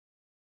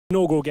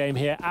Inaugural game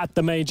here at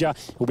the Major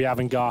will be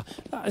Avangar.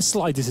 A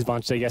slight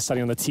disadvantage, I guess,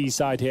 starting on the T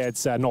side here.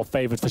 It's not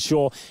favoured for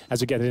sure. As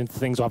we get into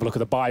things, we'll have a look at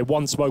the buy.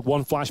 One smoke,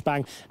 one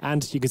flashbang,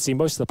 and you can see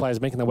most of the players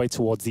making their way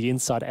towards the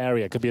inside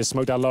area. Could be a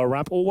smoke down lower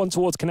ramp or one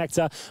towards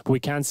connector, but we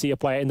can see a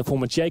player in the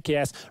form of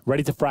JKS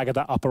ready to frag at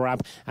that upper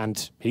ramp,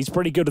 and he's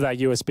pretty good at that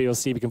USB. We'll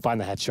see if we can find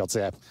the headshots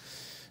here.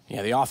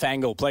 Yeah, the off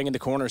angle playing in the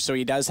corner, so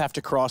he does have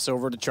to cross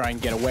over to try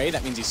and get away.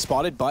 That means he's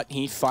spotted, but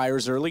he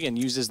fires early and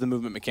uses the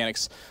movement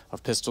mechanics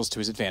of pistols to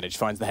his advantage.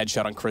 Finds the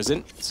headshot on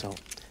Crizant. So,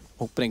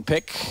 opening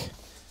pick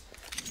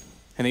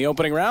in the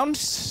opening round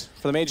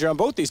for the Major on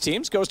both these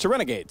teams goes to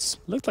Renegades.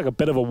 Looked like a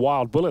bit of a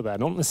wild bullet there.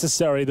 Not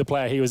necessarily the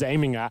player he was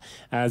aiming at,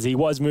 as he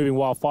was moving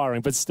while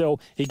firing, but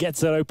still, he gets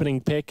that opening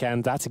pick,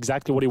 and that's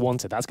exactly what he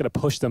wanted. That's going to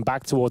push them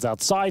back towards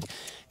outside.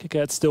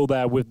 Kiket's still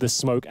there with the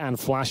smoke and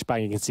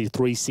flashbang. You can see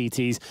 3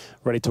 CTs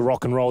ready to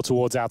rock and roll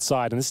towards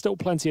outside, and there's still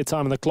plenty of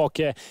time on the clock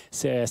here.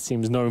 CS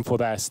seems known for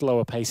their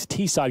slower pace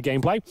T-side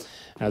gameplay.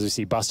 As we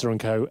see Buster and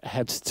co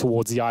head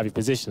towards the Ivy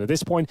position. At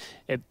this point,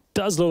 it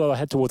does look like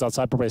head towards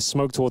outside, probably a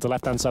smoke towards the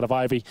left-hand side of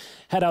Ivy,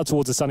 head out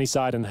towards the sunny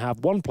side and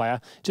have one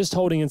player just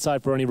holding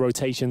inside for any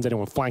rotations,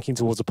 anyone flanking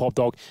towards the pop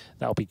dog.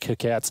 That'll be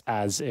Kikert,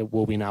 as it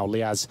will be now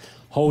Liaz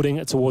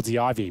holding towards the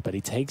Ivy, but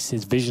he takes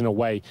his vision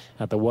away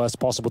at the worst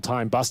possible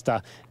time.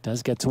 Buster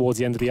does get towards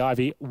the end of the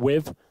Ivy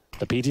with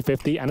the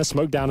PT-50 and a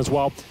smoke down as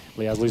well.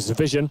 Liaz loses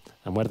vision,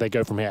 and where do they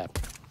go from here?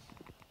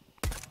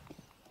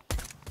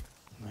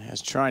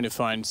 Liaz trying to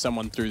find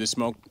someone through the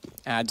smoke.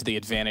 Add to the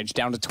advantage,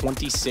 down to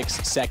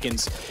 26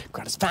 seconds.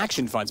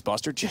 Gratisfaction finds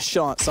Buster, just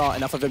saw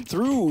enough of him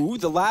through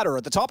the ladder,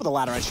 at the top of the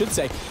ladder, I should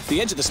say.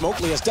 The edge of the smoke,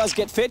 Liaz does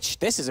get Fitch.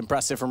 This is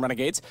impressive from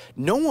Renegades.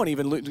 No one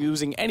even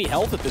losing any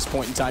health at this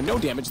point in time. No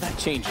damage, that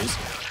changes.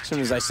 As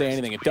soon as I say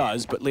anything, it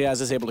does, but Liaz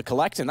is able to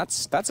collect, and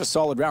that's a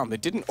solid round. They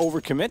didn't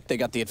overcommit, they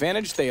got the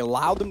advantage, they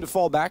allowed them to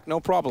fall back,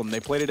 no problem. They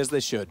played it as they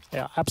should.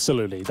 Yeah,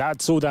 absolutely.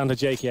 That's all down to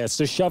JKS,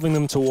 just shoving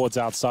them towards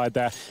outside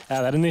there.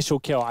 That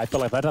initial kill, I feel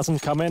like that doesn't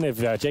come in. If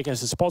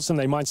JKS spots them,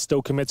 they might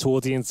still commit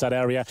towards the inside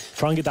area.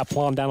 Try and get that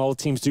plant down. All the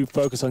teams do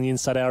focus on the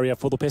inside area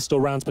for the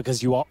pistol rounds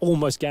because you are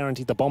almost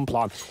guaranteed the bomb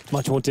plant. It's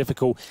much more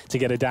difficult to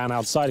get it down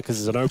outside because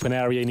it's an open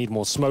area. You need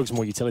more smokes,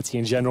 more utility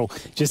in general,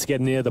 just to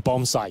get near the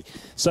bomb site.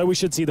 So we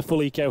should see the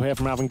full eco here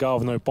from Avangar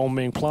with no bomb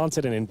being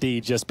planted, and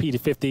indeed just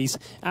PT-50s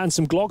and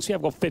some Glocks. We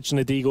have got Fitch and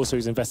the Deagle, so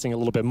he's investing a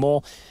little bit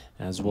more,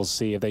 as we'll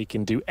see if they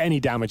can do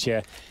any damage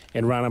here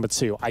in round number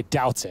 2. I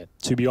doubt it.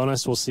 To be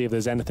honest, we'll see if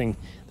there's anything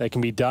that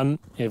can be done.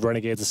 If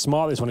Renegades are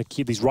smart, they just want to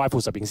keep these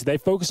rifles up. You can see they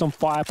focus on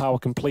firepower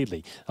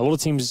completely. A lot of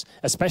teams,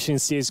 especially in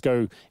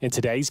CSGO in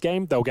today's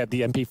game, they'll get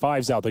the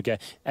MP5s out, they'll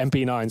get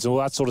MP9s and all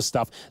that sort of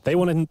stuff. They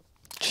want to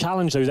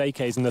challenge those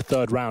AKs in the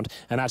 3rd round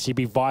and actually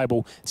be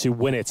viable to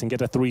win it and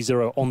get a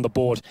 3-0 on the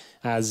board.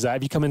 As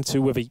if you come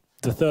into with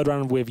the 3rd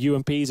round with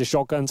UMPs, a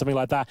shotgun, something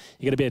like that,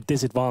 you're going to be at a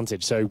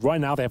disadvantage. So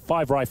right now they have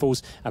 5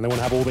 rifles and they want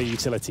to have all their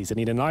utilities. They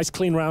need a nice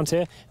clean round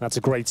here, and that's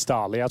a great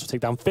start. Liaz will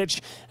take down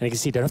Fitch, and you can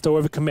see they don't have to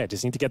overcommit.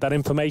 Just need to get that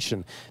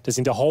information. Just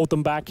need to hold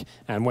them back,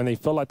 and when they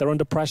feel like they're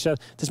under pressure,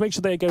 just make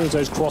sure they go into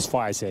those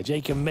crossfires here.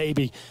 Jacob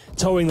maybe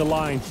towing the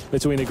line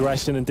between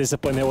aggression and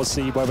discipline. He'll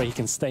see whether he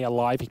can stay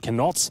alive. He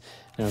cannot,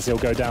 and he'll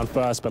go down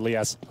first, but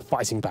Liaz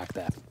fighting back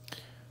there.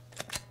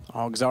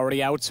 Og's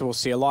already out, so we'll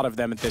see a lot of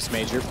them at this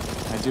Major.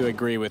 I do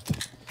agree with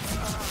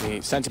the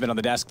sentiment on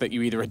the desk that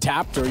you either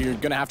adapt or you're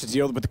going to have to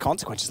deal with the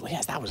consequences.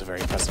 Yes, that was a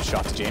very impressive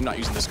shot to James, not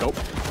using the scope.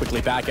 Quickly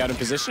back out in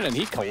position, and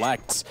he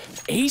collects.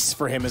 Ace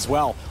for him as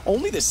well.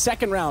 Only the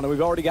 2nd round, and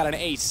we've already got an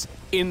ace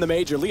in the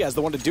Major. Liaz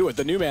the one to do it,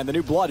 the new man, the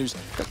new blood, who's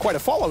got quite a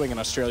following in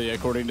Australia,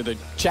 according to the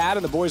chat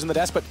and the boys on the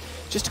desk. But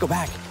just to go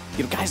back,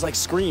 you know, guys like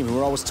Scream, who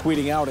are always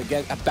tweeting out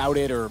about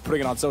it or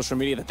putting it on social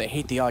media that they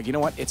hate the AUG. You know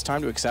what? It's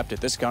time to accept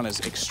it. This gun is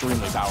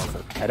extremely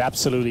powerful. It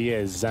absolutely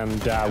is.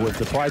 And with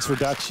the price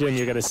reduction,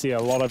 you're going to see a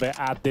lot of it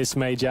at this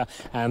Major.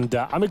 And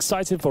I'm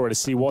excited for it to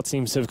see what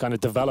teams have kind of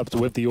developed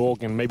with the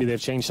org, and maybe they've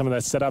changed some of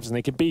their setups and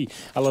they could be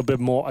a little bit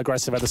more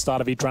aggressive at the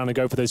start of each round and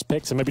go for those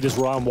picks and maybe just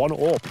round 1,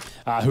 or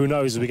who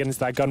knows, as we get into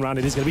that gun round,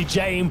 it is going to be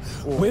James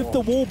with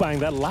the wallbang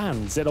that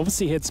lands. It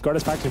obviously hits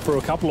Gratisfaction for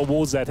a couple of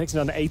walls there. It takes him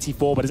down to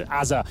 84, but it's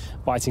Azza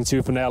fighting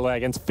tooth and nail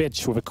against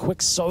Fitch with a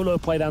quick solo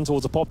play down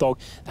towards the pop dog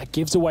that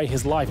gives away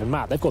his life. And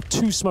Matt, they've got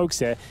 2 smokes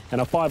here and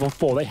a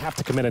 5-on-4. They have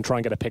to commit and try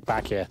and get a pick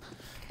back here.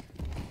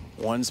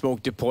 1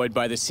 smoke deployed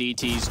by the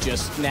CTs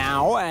just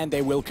now, and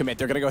they will commit.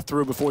 They're going to go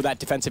through before that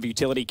defensive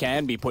utility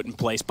can be put in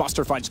place.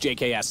 Buster finds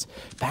JKS.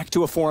 Back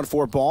to a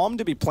 4-on-4 bomb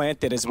to be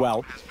planted as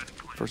well.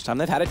 First time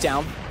they've had it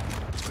down.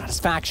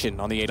 Gratisfaction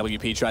on the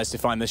AWP tries to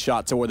find the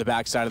shot toward the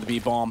backside of the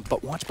B-bomb,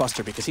 but watch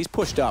Buster because he's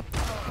pushed up.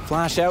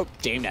 Flash out.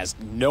 Dame has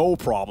no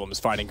problems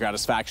finding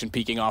Gratisfaction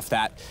peeking off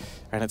that.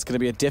 And it's going to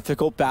be a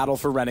difficult battle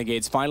for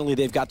Renegades. Finally,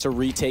 they've got to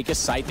retake a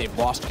site. They've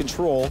lost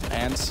control,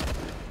 and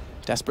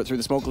Desperate through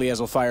the smoke, Liaz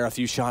will fire a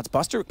few shots.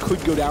 Buster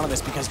could go down on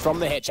this because from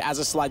the hitch,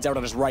 Azza slides out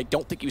on his right.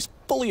 Don't think he was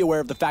fully aware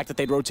of the fact that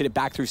they'd rotated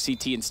back through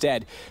CT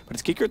instead. But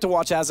it's Kicker to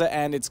watch Azza,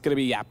 and it's going to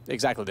be, yeah,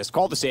 exactly this.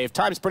 Call the save.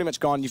 Time's pretty much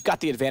gone. You've got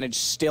the advantage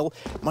still.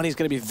 Money's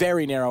going to be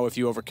very narrow if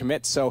you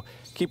overcommit, so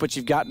keep what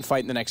you've got and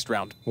fight in the next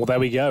round. Well, there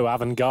we go.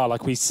 Avangar,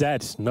 like we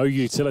said, no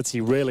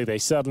utility really. They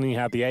certainly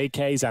had the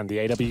AKs and the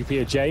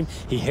AWP of James.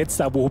 He hits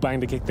that wallbang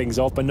to kick things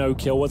off, but no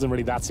kill. Wasn't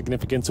really that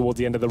significant towards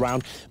the end of the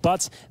round.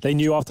 But they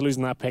knew after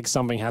losing that pick,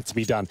 something had to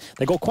be done.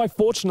 They got quite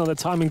fortunate on the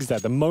timings there.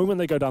 The moment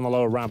they go down the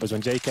lower ramp is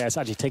when JKS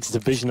actually takes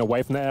his vision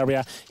away from the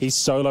area. He's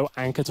solo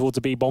anchored towards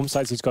the B bomb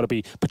sites. He's got to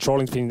be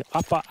patrolling between the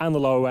upper and the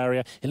lower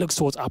area. It looks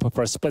towards upper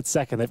for a split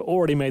second. They've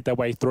already made their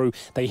way through.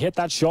 They hit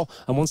that shot,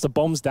 and once the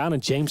bomb's down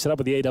and James set up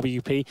with the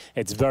AWP,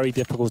 it's very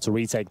difficult to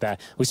retake there.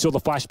 We saw the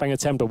flashbang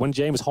attempt, but when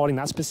James was holding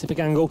that specific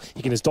angle,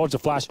 he can just dodge the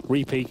flash,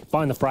 repeat,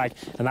 find the frag,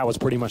 and that was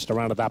pretty much the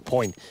round at that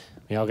point.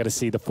 We are going to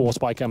see the force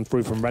spike come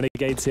through from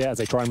Renegades here as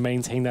they try and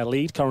maintain their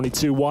lead, currently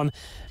 2-1,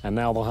 and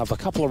now they'll have a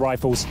couple of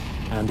rifles,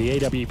 and the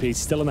AWP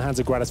still in the hands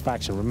of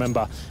Gratisfaction.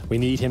 Remember, we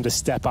need him to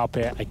step up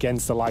here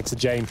against the likes of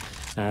James,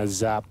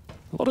 as a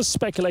lot of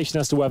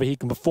speculation as to whether he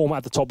can perform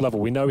at the top level.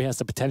 We know he has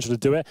the potential to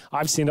do it.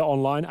 I've seen it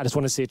online. I just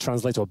want to see it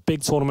translate to a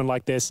big tournament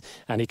like this,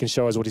 and he can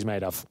show us what he's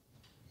made of.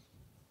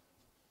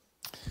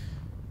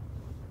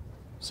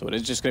 So it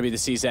is just going to be the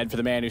CZ for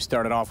the man who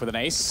started off with an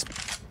ace.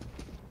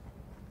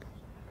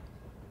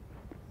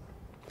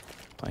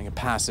 Playing a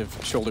passive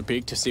shoulder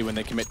peek to see when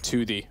they commit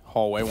to the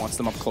hallway. Once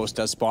them up close,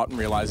 does spot and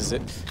realizes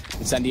it.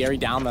 Incendiary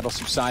down, that'll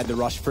subside the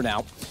rush for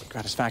now.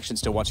 Gratisfaction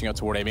still watching out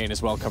toward A main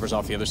as well, covers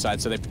off the other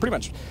side. So they pretty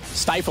much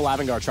stifle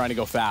Avangar trying to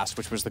go fast,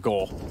 which was the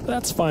goal.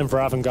 That's fine for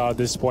Avangar at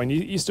this point.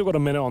 You still got a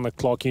minute on the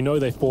clock. You know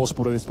they force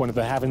ball at this point. If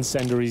they have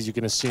incendiaries, you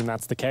can assume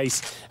that's the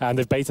case. And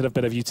they've baited a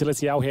bit of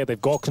utility out here. They've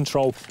got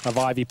control of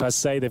Ivy per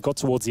se. They've got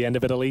towards the end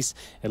of it at least.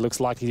 It looks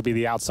likely to be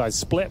the outside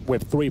split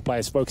with 3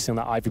 players focusing on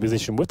that Ivy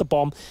position with the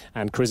bomb,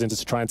 and Crizin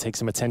just to try and take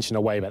some attention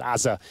away. But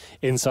Azza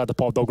inside the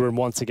pop dog room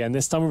once again.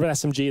 This time with an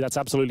SMG, that's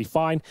absolutely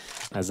fine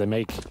as they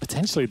make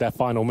potentially their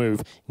final move.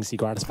 You can see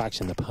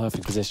Gratisfaction in the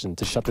perfect position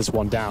to shut this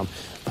one down.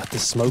 But the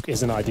smoke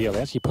isn't ideal.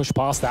 They actually push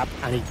past that,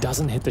 and he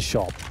doesn't hit the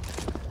shot.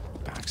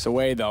 Backs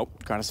away, though.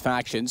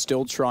 Gratisfaction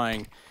still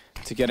trying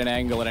to get an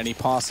angle at any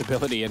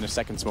possibility, and the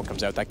second smoke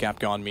comes out. That gap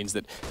gone means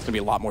that it's going to be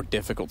a lot more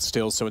difficult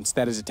still, so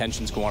instead his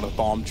attentions go on to the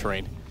bomb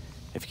train.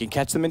 If he can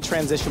catch them in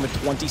transition with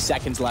 20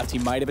 seconds left, he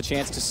might have a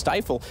chance to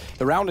stifle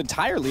the round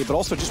entirely, but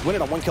also just win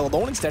it on 1 kill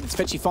alone. Instead, it's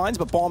Fitch he finds,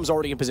 but bomb's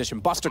already in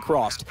position. Buster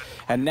crossed,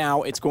 and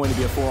now it's going to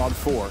be a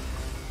 4-on-4.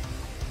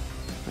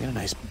 We got a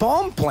nice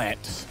bomb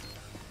plant.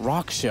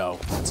 Rock show.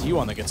 That's you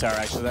on the guitar,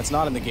 actually. That's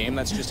not in the game.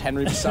 That's just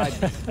Henry beside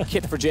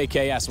Kit for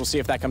JKS. We'll see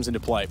if that comes into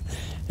play.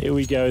 Here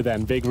we go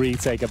then. Big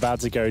retake about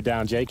to go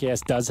down.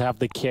 JKS does have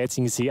the kit.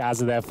 You can see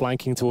Azza there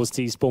flanking towards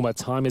T-Spawn, but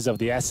time is of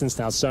the essence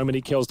now. So many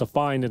kills to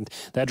find, and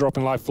they're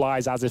dropping like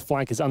flies. Azza's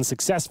flank is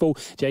unsuccessful.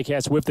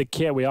 JKS with the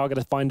kit. We are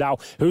going to find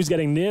out who's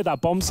getting near that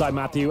bomb site,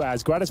 Matthew,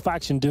 as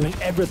Gratisfaction doing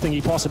everything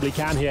he possibly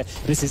can here.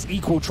 This is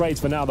equal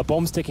trades for now. The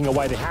bomb's ticking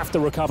away. They have to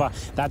recover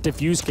that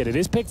defuse kit. It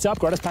is picked up.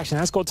 Gratisfaction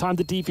has got time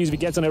to defuse if he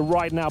gets on it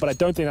right now, but I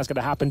don't think that's going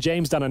to happen.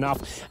 James done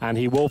enough, and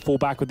he will fall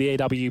back with the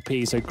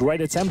AWP. So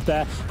great attempt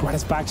there.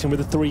 Gratisfaction with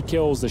the 3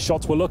 kills. The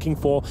shots we're looking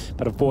for,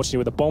 but unfortunately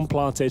with the bomb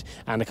planted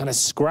and a kind of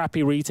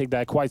scrappy retake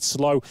there, quite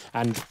slow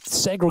and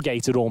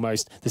segregated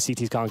almost, the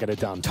CTs can't get it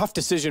done. Tough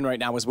decision right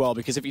now as well,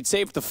 because if you'd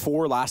saved the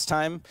 4 last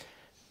time,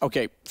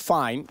 okay,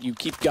 fine, you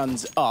keep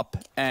guns up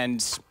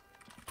and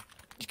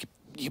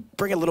you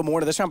bring a little more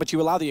to this round, but you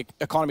allow the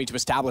economy to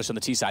establish on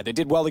the T side. They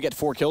did well to get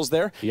 4 kills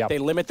there. Yep. They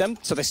limit them,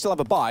 so they still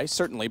have a buy,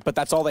 certainly, but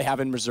that's all they have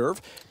in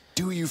reserve.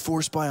 Do you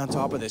force buy on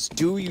top of this?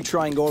 Do you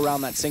try and go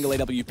around that single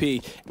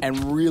AWP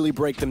and really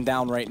break them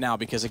down right now?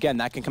 Because again,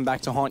 that can come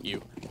back to haunt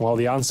you. Well,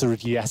 the answer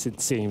is yes, it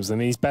seems. And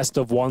these best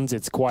of ones,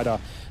 it's quite a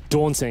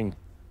daunting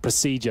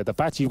procedure. The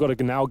fact you've got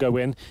to now go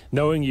in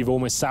knowing you've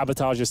almost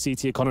sabotaged your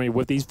CT economy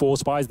with these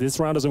force buys, this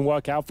round doesn't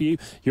work out for you,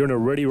 you're in a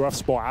really rough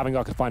spot.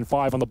 Avangar could find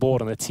 5 on the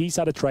board on the T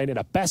side of train in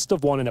a best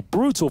of 1 in a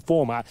brutal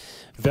format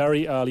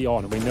very early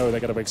on. And we know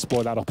they're going to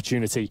exploit that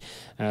opportunity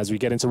as we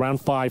get into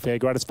round 5 here.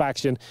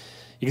 Gratisfaction.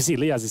 You can see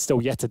Liaz is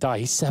still yet to die.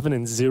 He's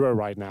 7-0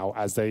 right now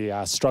as they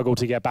struggle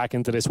to get back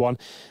into this one.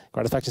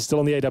 Gratisfaction still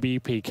on the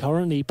AWP,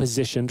 currently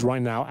positioned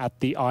right now at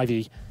the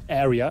Ivy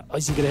area.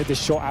 Is he going to hit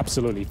this shot?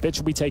 Absolutely. Fitch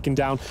will be taken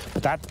down,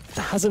 but that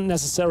hasn't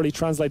necessarily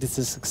translated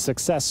to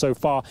success so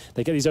far.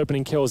 They get these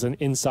opening kills and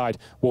inside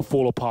will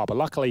fall apart. But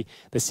luckily,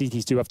 the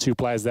CTs do have 2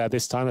 players there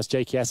this time. That's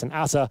JKS and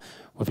Azza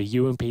with a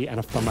UMP and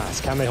a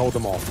FAMAS. Can they hold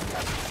them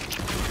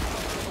off?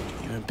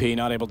 UMP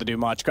not able to do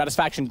much.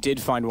 Gratisfaction did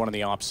find 1 on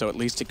the ops, so at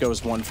least it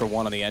goes 1 for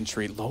 1 on the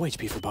entry. Low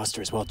HP for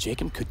Buster as well.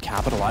 Jacob could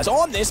capitalize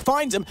on this,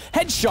 finds him.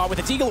 Headshot with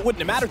a deagle. It wouldn't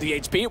have mattered the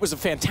HP. It was a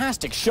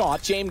fantastic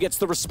shot. James gets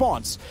the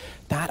response.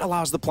 That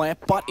allows the plant,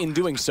 but in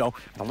doing so,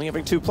 only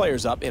having 2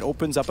 players up, it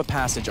opens up a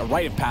passage, a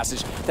rite of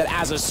passage, that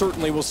Azza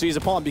certainly will seize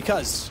upon,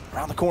 because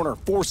around the corner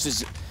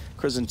forces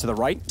Crimson to the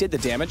right, did the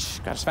damage.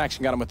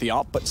 Katowice got him with the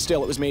op, but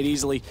still it was made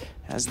easily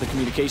as the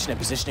communication and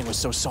positioning was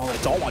so solid.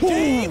 It's all on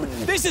game.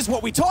 This is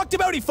what we talked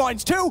about. He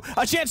finds two,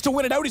 a chance to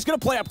win it out. He's going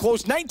to play up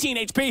close. 19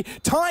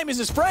 HP. Time is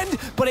his friend,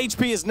 but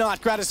HP is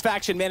not.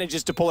 Katowice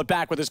manages to pull it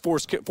back with his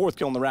fourth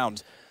kill in the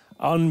round.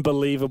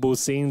 Unbelievable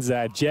scenes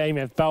there, James.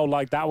 It felt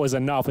like that was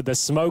enough. With the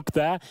smoke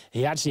there,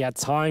 he actually had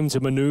time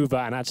to maneuver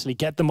and actually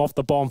get them off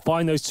the bomb,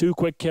 find those 2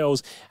 quick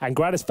kills, and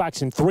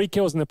Katowice, 3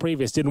 kills in the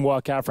previous, didn't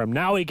work out for him.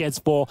 Now he gets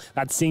 4.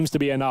 That seems to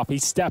be enough.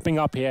 He's stepping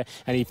up here,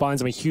 and he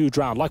finds him a huge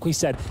round. Like we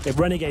said, if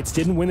Renegades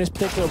didn't win this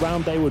particular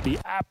round, they would be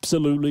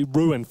absolutely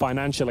ruined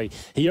financially.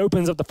 He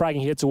opens up the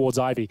fragging here towards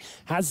Ivy,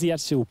 has the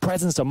actual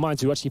presence of mind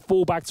to actually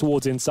fall back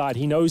towards inside.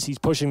 He knows he's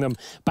pushing them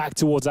back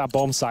towards that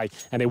bomb site,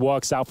 and it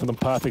works out for them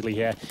perfectly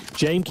here.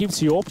 James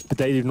keeps you up, but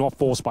they do not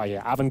force buy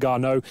here. Avangar,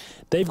 no.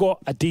 They've got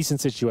a decent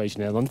situation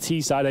here. On the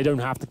T side, they don't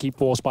have to keep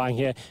force buying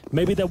here.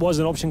 Maybe there was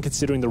an option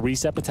considering the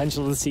reset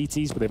potential of the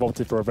CTs, but they've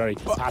opted for a very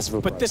passive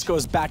approach. But this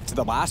goes back to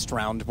the last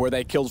round where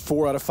they killed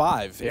 4 out of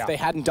 5. If they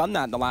hadn't done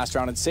that in the last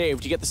round and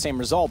saved, you get the same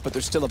result, but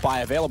there's still a buy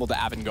available to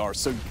Avangar.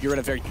 So you're in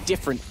a very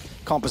different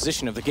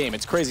composition of the game.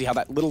 It's crazy how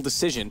that little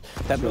decision,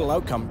 that little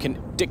outcome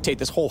can dictate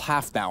this whole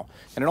half now.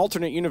 In an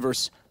alternate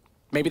universe,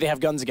 maybe they have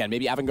guns again.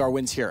 Maybe Avangar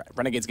wins here.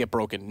 Renegades get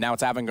broken. Now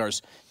it's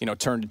Avangar's,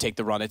 turn to take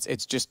the run.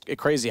 It's just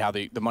crazy how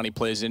the money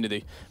plays into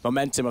the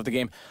momentum of the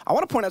game. I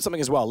want to point out something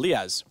as well.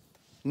 Liaz,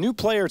 new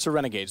player to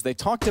Renegades. They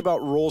talked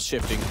about role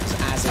shifting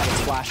as it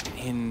gets flashed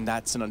in.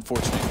 That's an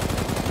unfortunate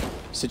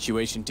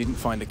situation. Didn't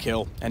find the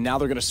kill. And now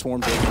they're going to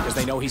swarm Jamie because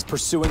they know he's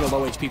pursuing a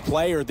low HP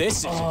player.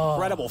 This is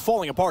incredible.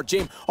 Falling apart.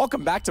 James, I'll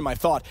come back to my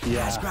thought.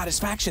 As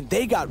Katowice,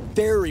 they got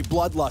very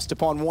bloodlust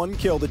upon 1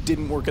 kill that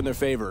didn't work in their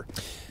favor.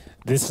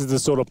 This is the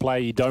sort of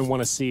play you don't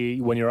want to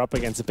see when you're up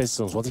against the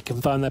Pistols. Once you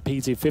confirm their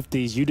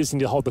P250s, you just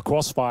need to hold the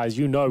crossfires.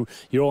 You know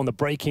you're on the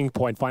breaking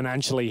point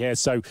financially here.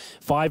 So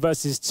 5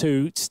 versus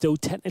 2, still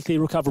technically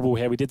recoverable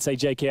here. We did say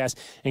JKS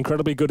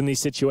incredibly good in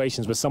these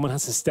situations, but someone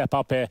has to step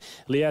up here.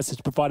 Liaz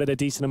has provided a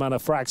decent amount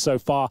of frags so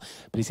far,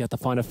 but he's got to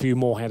find a few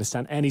more here to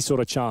stand any sort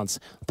of chance.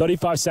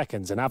 35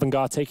 seconds, and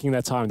Avangar taking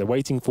their time. They're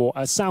waiting for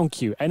a sound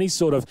cue, any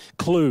sort of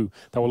clue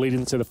that will lead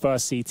into the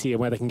first CT and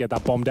where they can get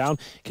that bomb down.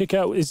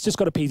 Kicker has just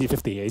got a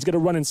P250 here. He's to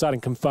run inside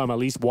and confirm at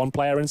least 1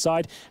 player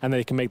inside, and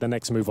they can make the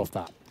next move off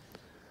that.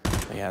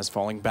 Liaz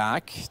falling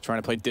back, trying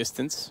to play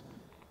distance.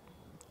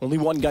 Only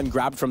 1 gun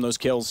grabbed from those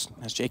kills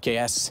as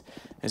JKS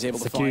is able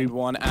to find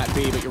one at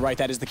B, but you're right,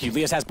 that is the cue.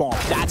 Liaz has bomb.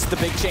 That's the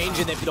big change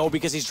in it, though,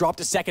 because he's dropped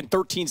a second,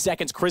 13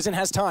 seconds. Crimson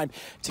has time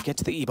to get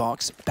to the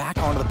E-box, back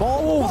onto the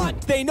ball, but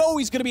they know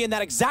he's going to be in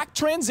that exact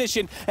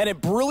transition, and a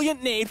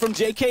brilliant nade from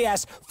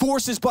JKS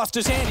forces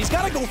Buster's hand. He's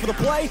got to go for the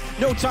play.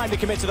 No time to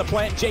commit to the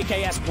play.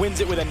 JKS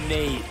wins it with a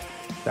nade.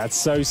 That's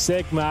so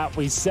sick, Matt.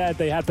 We said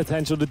they had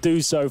potential to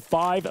do so.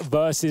 5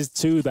 versus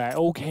 2 there. It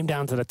all came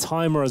down to the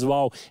timer as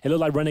well. It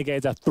looked like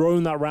Renegades had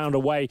thrown that round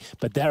away,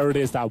 but there it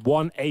is. That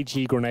 1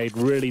 HE grenade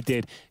really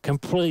did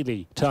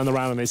completely turn the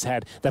round on his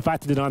head. The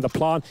fact he denied the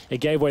plant, it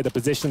gave away the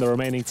position of the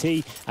remaining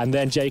T, and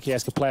then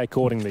JKS could play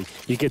accordingly.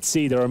 You could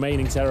see the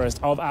remaining terrorist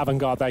of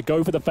Avangar there.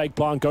 Go for the fake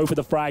plant, go for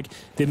the frag.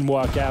 Didn't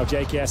work out.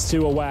 JKS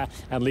too aware,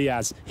 and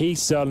Liaz, he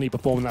certainly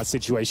performed in that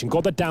situation.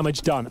 Got the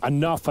damage done.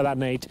 Enough for that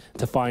nade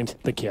to find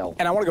the kill.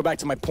 And I want to go back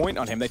to my point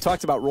on him. They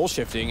talked about role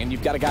shifting, and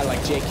you've got a guy like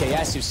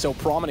JKS who's so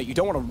prominent. You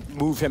don't want to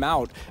move him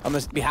out on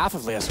the behalf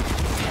of Liaz.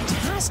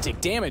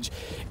 Fantastic damage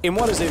in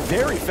what is a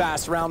very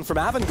fast round from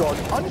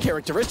Avangar.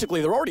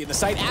 Uncharacteristically, they're already in the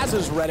site, as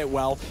has read it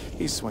well.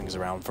 He swings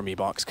around from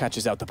E-box,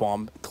 catches out the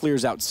bomb,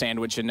 clears out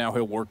Sandwich, and now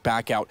he'll work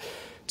back out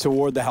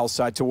toward the hell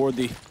side, toward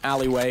the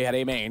alleyway at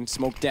A main.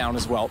 Smoke down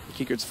as well.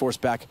 Kiekert's forced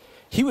back.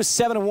 He was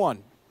 7-1,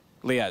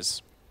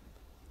 Liaz.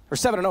 Or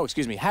 7-0,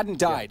 excuse me. Hadn't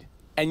died.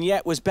 And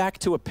yet was back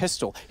to a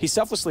pistol. He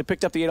selflessly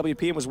picked up the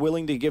AWP and was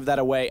willing to give that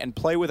away and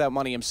play without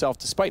money himself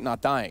despite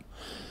not dying.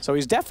 So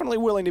he's definitely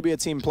willing to be a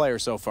team player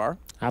so far.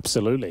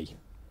 Absolutely.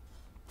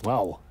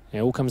 Well, it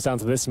all comes down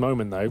to this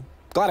moment, though.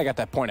 Glad I got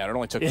that point out. It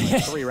only took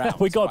 3 rounds.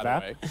 We got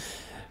that.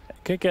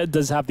 Kicker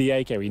does have the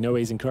AK. We know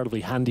he's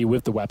incredibly handy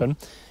with the weapon.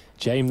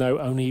 James, though,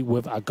 only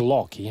with a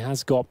Glock. He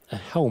has got a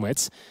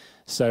helmet.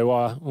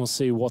 So we'll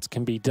see what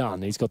can be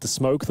done. He's got the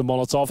smoke, the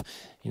Molotov.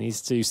 He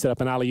needs to set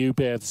up an alley-oop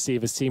here to see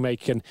if his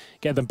teammate can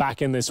get them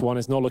back in this one.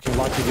 It's not looking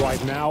likely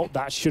right now.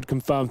 That should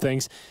confirm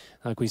things.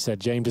 Like we said,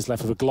 James is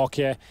left with a Glock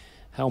here.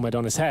 Helmet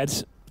on his head,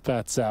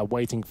 but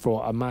waiting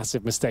for a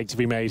massive mistake to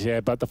be made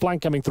here. But the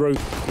flank coming through,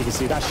 you can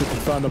see that should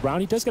confirm the round.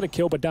 He does get a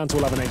kill, but down to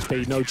 11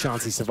 HP. No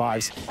chance he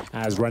survives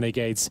as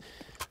Renegades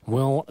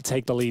will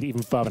take the lead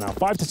even further now.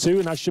 5-2,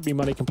 and that should be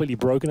money completely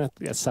broken.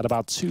 It's at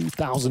about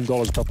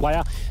 $2,000 per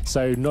player.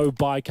 So no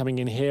buy coming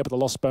in here, but the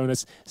loss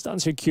bonus starting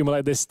to accumulate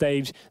at this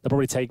stage. They'll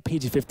probably take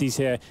PG50s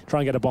here,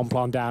 try and get a bomb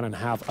plant down and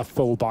have a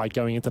full buy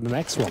going into the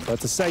next one.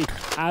 But to say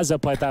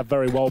Azza played that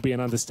very well be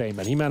an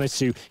understatement. He managed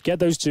to get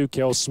those 2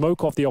 kills,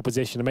 smoke off the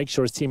opposition, and make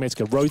sure his teammates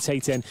could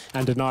rotate in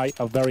and deny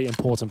a very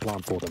important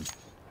plant for them.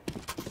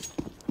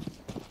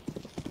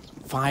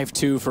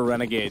 5-2 for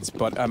Renegades,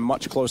 but a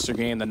much closer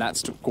game than that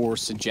score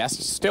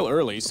suggests. Still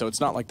early, so it's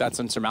not like that's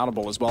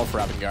insurmountable as well for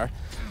Avangar.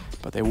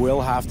 But they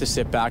will have to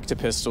sit back to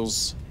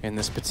Pistols in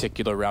this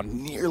particular round.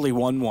 Nearly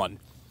 1-1.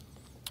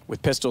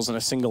 With Pistols and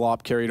a single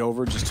op carried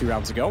over just 2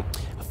 rounds ago.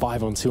 A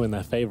 5-on-2 in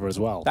their favor as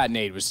well. That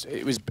nade was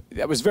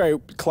very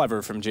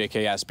clever from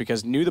JKS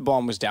because knew the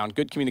bomb was down.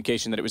 Good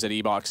communication that it was at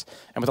E-Box.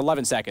 And with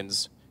 11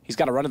 seconds, he's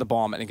got to run to the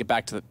bomb and get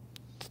back to the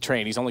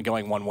train. He's only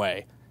going one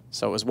way.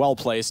 So it was well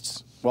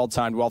placed, well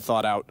timed, well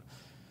thought out.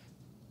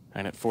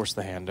 And it forced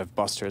the hand of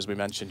Buster, as we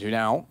mentioned, who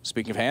now,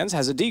 speaking of hands,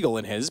 has a deagle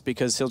in his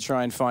because he'll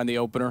try and find the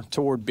opener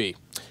toward B.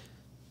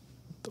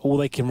 All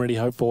they can really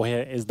hope for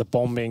here is the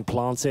bomb being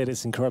planted.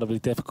 It's incredibly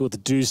difficult to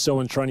do so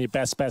and trying your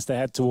best to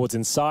head towards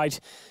inside.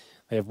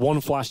 They have one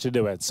flash to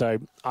do it, so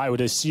I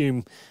would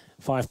assume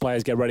 5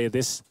 players get ready at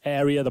this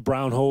area, the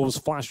brown holes,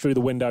 flash through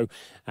the window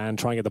and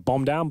try and get the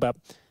bomb down, but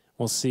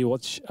we'll see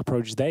what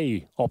approach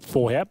they opt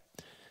for here.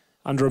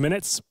 Under a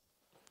minute.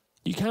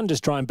 You can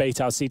just try and bait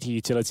out CT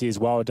utility as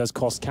well. It does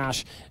cost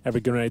cash.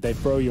 Every grenade they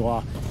throw, you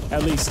are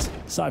at least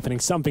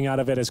siphoning something out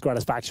of it as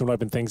Gratisfaction will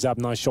open things up.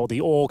 Nice shot, the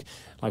AUG.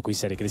 Like we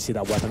said, you're going to see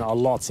that weapon a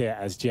lot here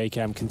as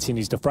JKM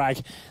continues to frag.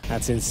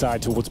 That's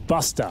inside towards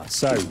Buster.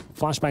 So,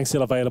 flashbang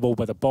still available,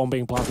 but the bomb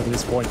being planted at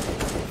this point,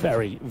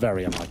 very,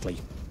 very unlikely.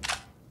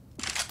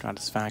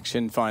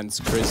 Gratisfaction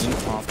finds Prison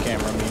off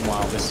camera.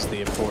 Meanwhile, this is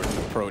the important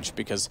approach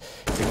because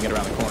if we can get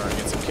around the corner and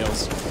get some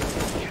kills,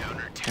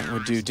 it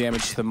would do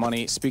damage to the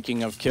money.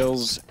 Speaking of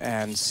kills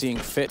and seeing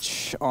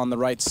Fitch on the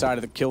right side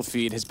of the kill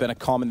feed has been a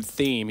common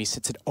theme. He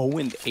sits at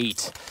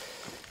 0-8.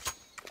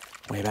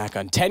 Way back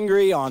on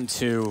Tengri, on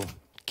to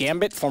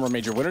Gambit, former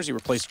major winners. He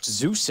replaced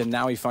Zeus, and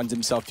now he finds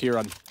himself here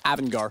on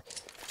Avangar.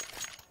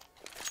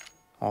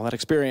 All that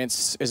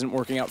experience isn't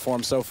working out for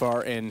him so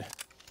far in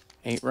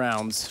 8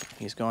 rounds.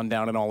 He's gone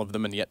down in all of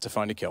them and yet to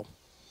find a kill.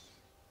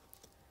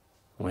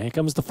 Well, here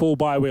comes the full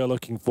buy we are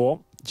looking for.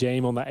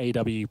 Jame on the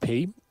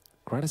AWP.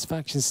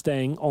 Gratisfaction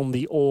staying on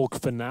the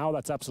AUG for now.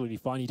 That's absolutely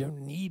fine. You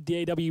don't need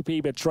the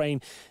AWP, but Train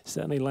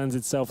certainly lends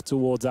itself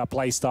towards our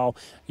playstyle.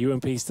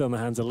 UMP still in the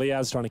hands of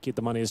Liaz, trying to keep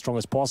the money as strong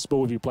as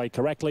possible. If you play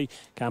correctly,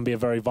 can be a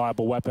very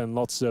viable weapon.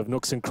 Lots of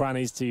nooks and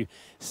crannies to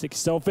stick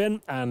yourself in,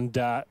 and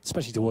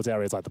especially towards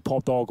areas like the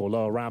pop dog or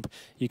lower ramp,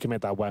 you can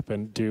make that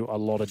weapon do a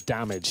lot of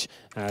damage.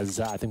 As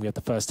I think we have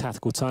the first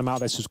tactical timeout.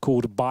 This was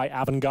called by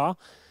Avangar.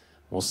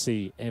 We'll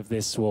see if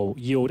this will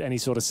yield any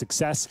sort of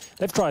success.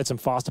 They've tried some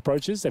fast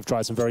approaches. They've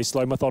tried some very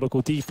slow,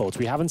 methodical defaults.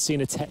 We haven't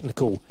seen a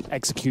technical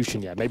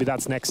execution yet. Maybe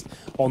that's next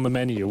on the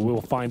menu.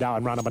 We'll find out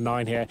in round number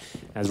 9 here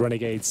as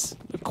Renegades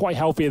are quite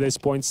healthy at this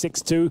point.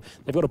 6-2.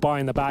 They've got a buy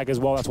in the bag as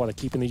well. That's why they're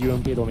keeping the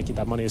UMP. They want to keep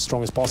that money as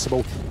strong as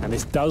possible. And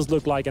this does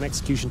look like an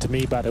execution to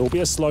me, but it will be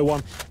a slow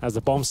one as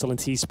the bomb's still in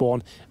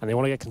T-spawn. And they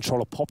want to get control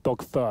of Pop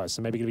Dog first.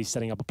 So maybe going to be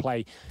setting up a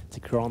play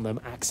to grant them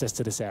access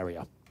to this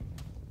area.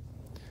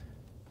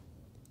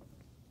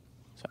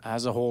 So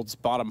as a holds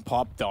bottom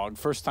Pop Dog,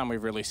 first time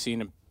we've really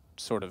seen a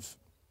sort of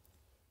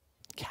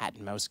cat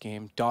and mouse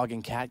game, dog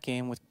and cat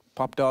game with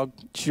Pop Dog.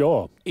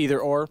 Sure. Either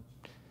or.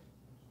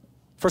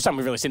 First time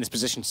we've really seen this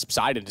position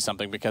subside into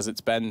something because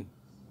it's been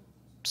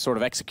sort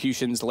of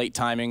executions, late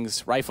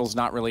timings, rifles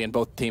not really in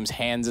both teams'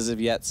 hands as of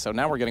yet. So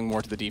now we're getting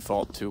more to the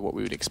default to what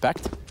we would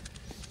expect.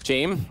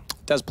 Jame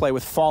does play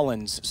with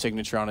Fallen's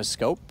signature on his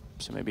scope,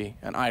 so maybe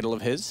an idol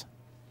of his.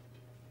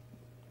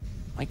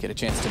 Might get a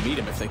chance to meet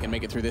him if they can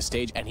make it through this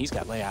stage. And he's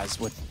got Leaz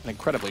with an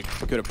incredibly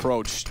good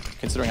approach,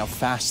 considering how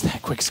fast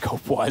that quick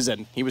scope was,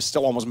 and he was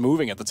still almost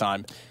moving at the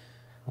time.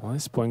 Well, at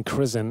this point,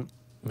 Krisen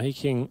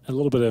making a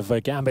little bit of a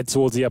gambit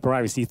towards the upper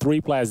right. We see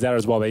 3 players there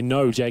as well. They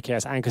know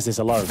JKS anchors this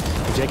alone.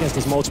 If JKS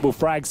gets multiple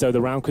frags, though,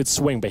 the round could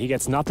swing, but he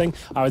gets nothing.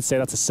 I would say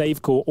that's a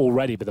save call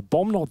already, but the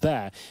bomb not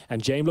there,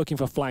 and Jame looking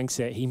for flanks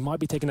here. He might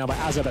be taken out by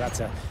Azza, but that's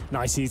a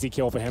nice, easy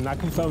kill for him. That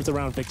confirms the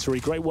round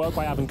victory. Great work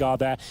by Avangar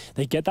there.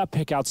 They get that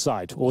pick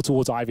outside, or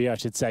towards Ivy, I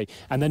should say,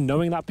 and then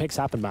knowing that pick's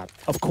happened, Matt,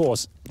 of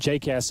course,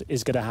 JKS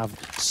is going to have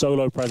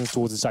solo presence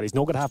towards the side. He's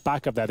not going to have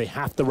backup there. They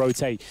have to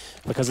rotate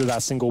because of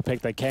that single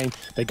pick that came.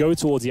 They go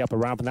towards the upper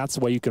ramp, and that's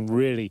where you can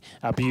really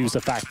abuse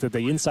the fact that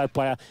the inside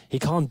player, he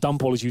can't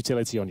dump all his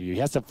utility on you. He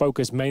has to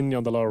focus mainly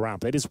on the lower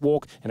ramp. They just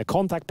walk in a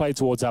contact play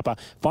towards upper,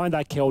 find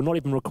that kill, not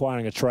even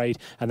requiring a trade,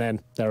 and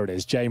then there it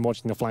is. Jame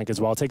watching the flank as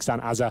well, takes down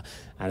Azza,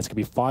 and it's going to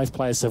be 5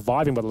 players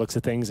surviving by the looks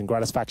of things, and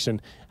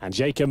Gratisfaction and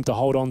Jacob to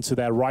hold on to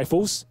their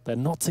rifles. They're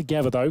not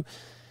together, though.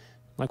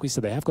 Like we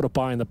said, they have got a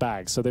buy in the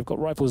bag, so they've got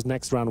rifles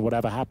next round,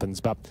 whatever happens,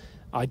 but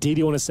ideally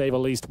you want to save at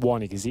least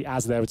 1. You can see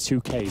Az there with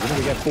 2Ks. You're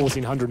going to get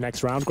 1,400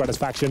 next round.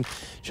 Gratisfaction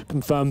should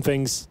confirm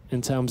things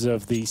in terms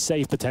of the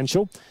save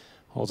potential.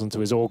 Holds onto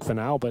his AUG for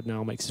now, but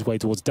now makes his way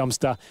towards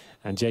Dumpster,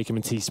 and Jacob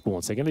and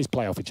T-Spawn. So they can at least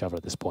play off each other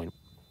at this point.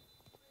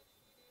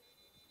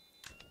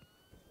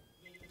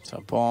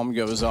 So bomb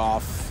goes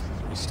off.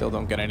 We still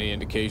don't get any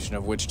indication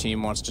of which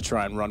team wants to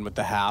try and run with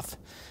the half.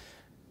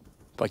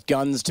 But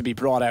guns to be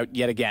brought out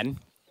yet again.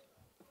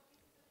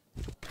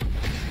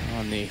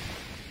 On the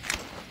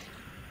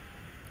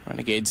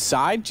Renegades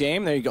side,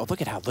 James, there you go.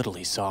 Look at how little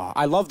he saw.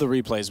 I love the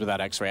replays with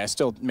that X-ray. I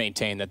still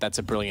maintain that that's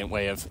a brilliant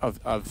way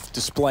of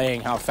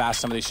displaying how fast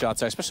some of these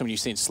shots are, especially when you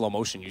see it in slow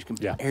motion. You can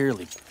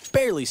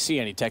barely see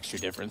any texture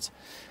difference.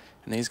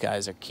 And these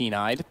guys are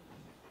keen-eyed.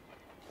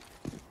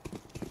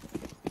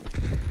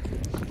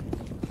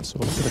 So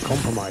a bit of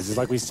compromises,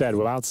 like we said,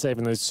 without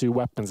saving those two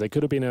weapons. They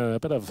could have been a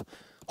bit of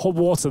hot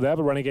water there,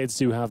 but Renegades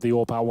do have the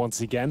AWP out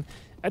once again.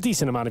 A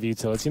decent amount of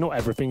utility, not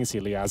everything. You see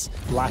Liaz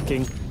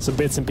lacking some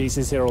bits and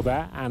pieces here or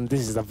there, and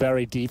this is a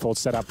very default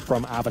setup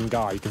from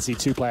Avangar. You can see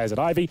two players at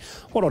Ivy,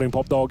 one on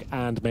Pop Dog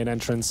and main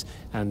entrance,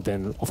 and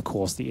then, of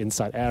course, the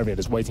inside area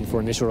just waiting for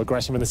initial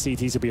aggression from the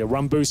CTs to be a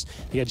run boost.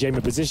 You get Jamie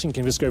in position,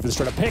 can just go for the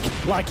straight-up pick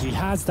like he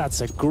has.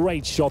 That's a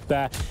great shot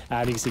there,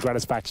 and you can see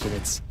Gratisfaction.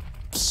 It's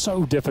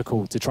so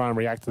difficult to try and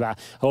react to that.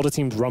 A lot of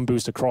teams run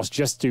boost across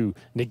just to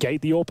negate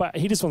the AWP.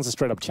 He just wants a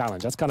straight-up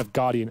challenge. That's kind of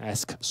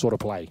Guardian-esque sort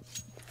of play.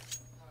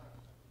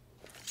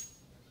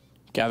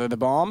 Gather the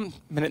bomb.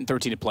 Minute and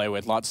 13 to play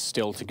with. Lots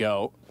still to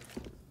go.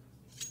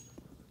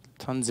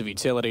 Tons of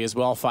utility as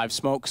well. 5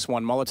 smokes,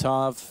 1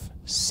 Molotov,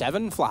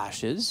 7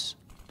 flashes.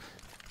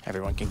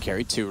 Everyone can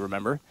carry 2,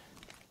 remember.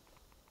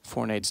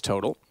 4 nades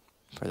total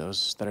for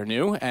those that are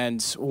new,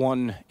 and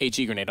 1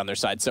 HE grenade on their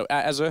side. So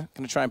Azza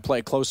going to try and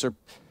play closer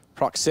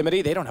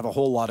proximity. They don't have a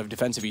whole lot of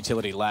defensive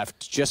utility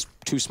left. Just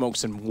 2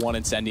 smokes and 1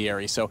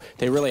 incendiary. So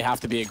they really have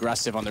to be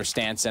aggressive on their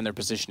stance and their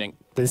positioning.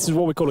 This is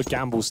what we call a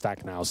gamble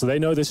stack now. So they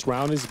know this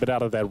round is a bit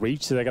out of their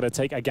reach, so they're going to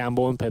take a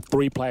gamble and put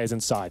 3 players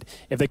inside.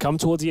 If they come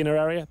towards the inner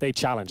area, they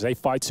challenge. They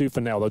fight tooth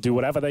and nail. They'll do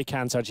whatever they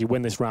can to actually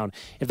win this round.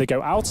 If they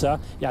go outer,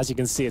 as you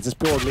can see, it's just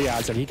pure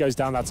Liaz, and he goes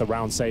down. That's a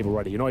round save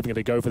already. You're not even going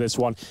to go for this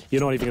one.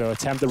 You're not even going to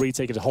attempt the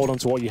retake. You just hold on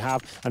to what you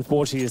have.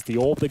 Unfortunately, it's the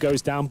AWP that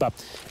goes down, but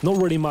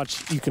not really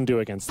much you can do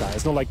against that.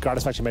 It's not like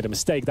Gratisfaction made a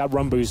mistake. That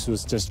run boost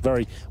was just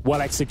very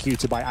well executed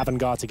by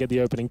Avangar to get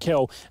the opening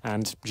kill,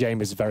 and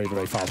James is a very,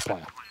 very fast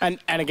player. And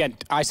again,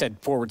 I said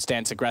forward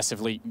stance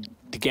aggressively.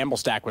 The gamble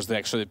stack was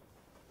actually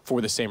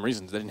for the same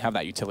reasons. They didn't have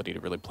that utility to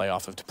really play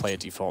off of, to play a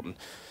default and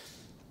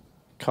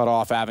cut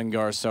off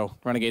Avangar. So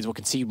Renegades will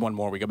concede 1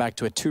 more. We go back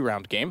to a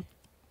 2-round game.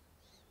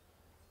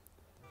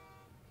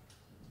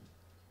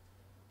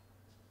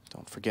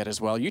 Don't forget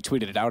as well, you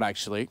tweeted it out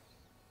actually,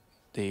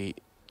 the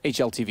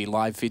HLTV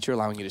live feature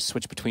allowing you to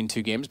switch between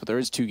 2 games, but there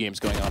is 2 games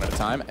going on at a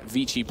time.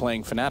 Vici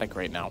playing Fnatic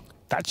right now.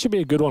 That should be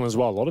a good one as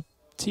well. A lot of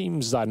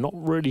teams are not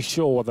really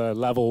sure what the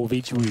level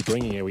Vici will be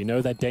bringing here. We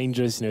know they're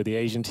dangerous. You know, the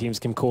Asian teams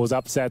can cause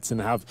upsets and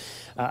have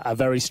a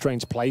very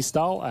strange play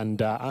style,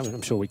 and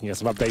I'm sure we can get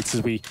some updates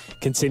as we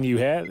continue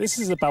here. This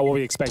is about what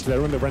we expected.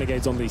 Remember,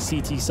 Renegades on the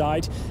CT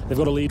side. They've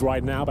got a lead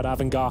right now, but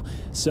Avangar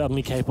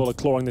certainly capable of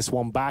clawing this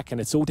one back, and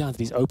it's all down to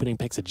these opening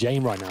picks of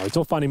Jame right now. He's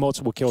not finding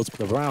multiple kills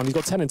per round. He's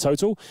got 10 in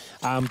total,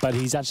 but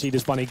he's actually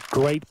just finding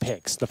great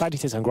picks. The fact he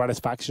takes on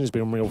Gratisfaction has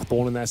been a real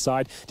thorn in their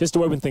side, just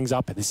to open things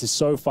up. This is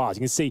so fast.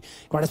 You can see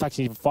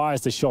Gratisfaction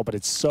fires the shot, but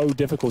it's so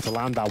difficult to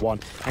land that one.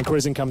 And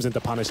Crizzen comes in to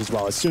punish as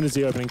well. As soon as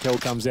the opening kill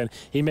comes in,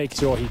 he makes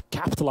sure he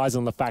capitalizes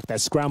on the fact they're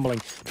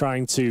scrambling,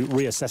 trying to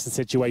reassess the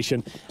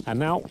situation. And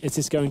now, is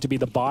this going to be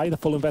the buy, the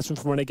full investment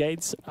from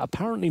Renegades?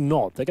 Apparently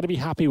not. They're going to be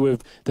happy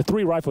with the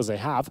 3 rifles they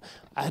have.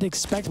 I'd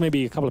expect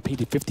maybe a couple of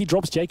PT-50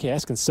 drops.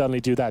 JKS can certainly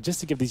do that,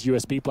 just to give these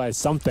USB players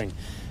something.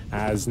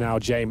 As now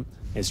Jame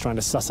is trying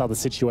to suss out the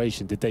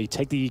situation. Did they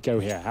take the eco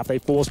here? Have they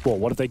force ball?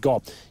 What have they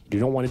got? You do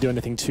not want to do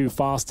anything too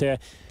fast here.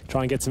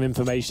 Try and get some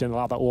information,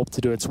 allow that AWP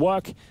to do its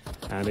work.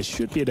 And it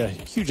should be at a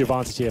huge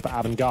advantage here for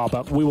Avangar,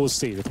 but we will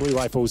see. The 3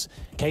 rifles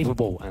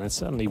capable, and it's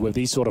certainly with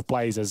these sort of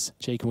plays as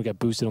Jacob will get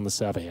boosted on the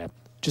server here.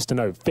 Just to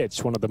note,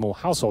 Fitch, one of the more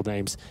household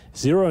names,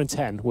 0 and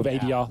 10 with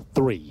ADR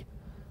 3.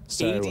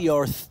 So,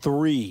 ADR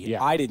 3.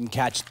 Yeah. I didn't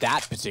catch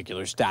that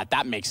particular stat.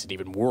 That makes it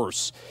even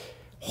worse.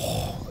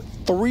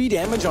 3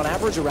 damage on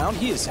average around.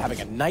 He is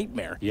having a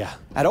nightmare. Yeah.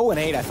 At 0 and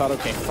 8, I thought,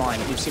 okay, fine.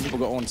 We've seen people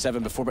go 0 and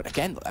 7 before, but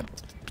again,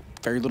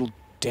 very little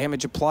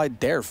damage applied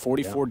there.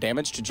 44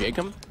 damage to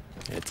Jacob.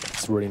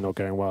 It's really not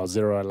going well.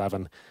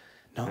 0-11.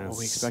 Not what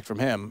we expect from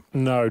him.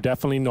 No,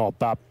 definitely not.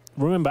 But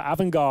remember,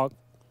 Avangar,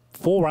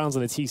 4 rounds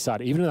on the T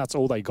side, even if that's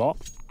all they got,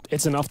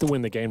 it's enough to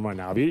win the game right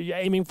now. You're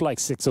aiming for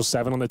like 6 or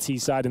 7 on the T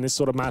side in this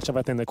sort of matchup.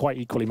 I think they're quite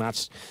equally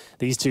matched.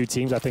 These 2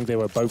 teams, I think they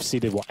were both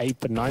seeded, what,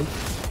 8th and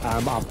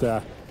 9th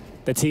after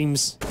the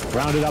teams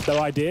rounded up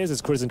their ideas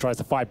as Crizzen tries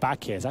to fight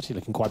back here. It's actually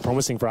looking quite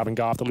promising for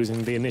Avangar after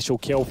losing the initial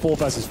kill. 4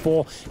 versus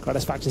 4.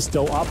 Gratisfaction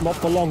still up. Not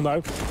for long,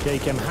 though.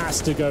 JKM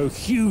has to go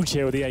huge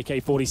here with the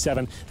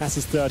AK-47. That's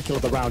his 3rd kill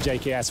of the round.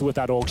 JKS with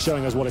that AUG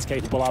showing us what it's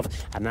capable of.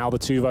 And now the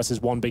 2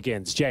 versus 1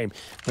 begins. Jame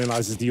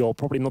realizes the AUG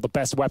probably not the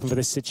best weapon for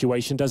this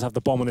situation. Does have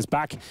the bomb on his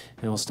back. And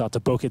he'll start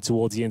to book it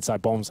towards the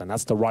inside bombs. And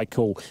that's the right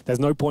call. There's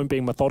no point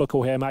being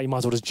methodical here, Matt. You might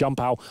as well just jump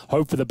out,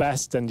 hope for the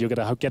best, and you're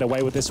going to get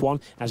away with this one.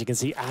 As you can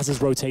see, Az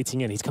is rotating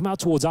in. He's come out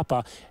towards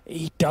upper.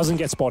 He doesn't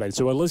get spotted,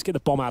 so let's get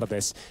the bomb out of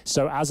this.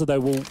 So Azza, though,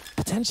 will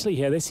potentially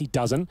hear this. He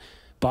doesn't,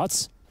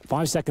 but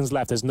 5 seconds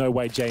left. There's no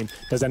way Jame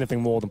does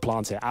anything more than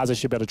plant it. Azza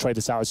should be able to trade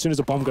this out. As soon as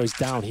the bomb goes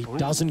down, he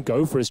doesn't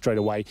go for it straight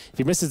away. If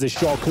he misses this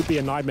shot, could be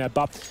a nightmare,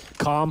 but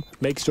calm,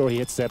 make sure he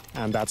hits it,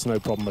 and that's no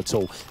problem at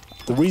all.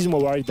 The reason we're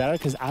worried there,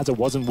 because Azza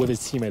wasn't with his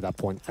teammate at that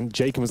point, and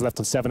Jacob was left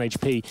on 7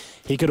 HP.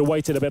 He could have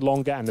waited a bit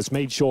longer and just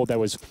made sure there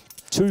was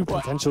 2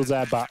 potentials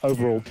there, but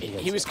overall...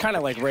 He was kind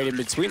of like right in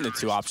between the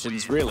 2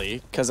 options,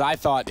 really, because I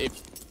thought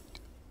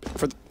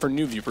for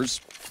new viewers,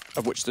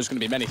 of which there's going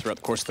to be many throughout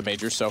the course of the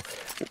major, so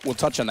we'll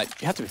touch on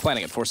that. You have to be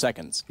planning at 4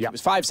 seconds. Yep. It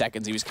was 5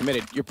 seconds, he was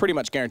committed. You're pretty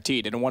much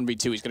guaranteed in a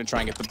 1v2 he's going to try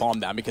and get the bomb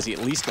down because he at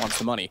least wants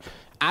the money.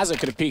 Azza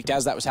could have peeked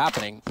as that was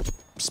happening,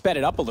 sped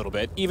it up a little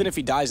bit. Even if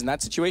he dies in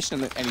that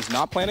situation and he's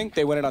not planning,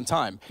 they win it on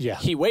time. Yeah.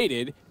 He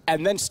waited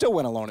and then still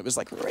went alone. It was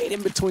like right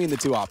in between the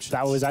 2 options.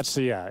 That was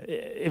actually,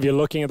 if you're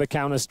looking at the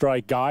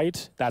Counter-Strike guide,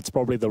 that's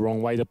probably the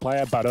wrong way to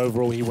play it, but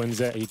overall he wins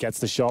it, he gets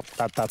the shot.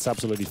 That's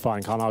absolutely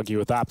fine, can't argue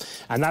with that.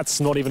 And that's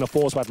not even a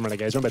force weapon,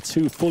 Renegades. Remember,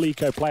 2 full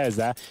eco players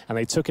there, and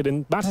they took it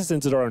in, matters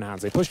into their own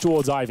hands. They pushed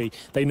towards Ivy.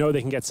 They know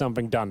they can get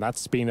something done.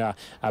 That's been a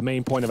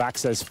main point of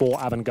access for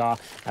Avangar,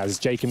 as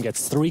Jacob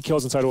gets 3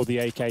 kills in total with the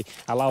AK,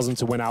 allows them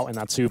to win out in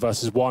that 2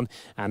 versus 1.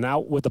 And now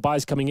with the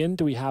buys coming in,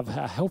 do we have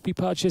a healthy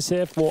purchase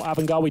here for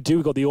Avangar? We do.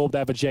 We've got the orb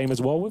there for Jame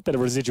as well, with a bit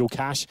of residual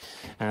cash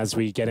as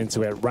we get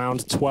into it.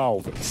 Round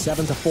 12,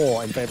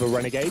 7-4 in favor of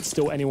Renegades.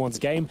 Still anyone's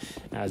game,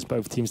 as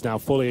both teams now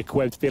fully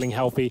equipped, feeling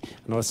healthy.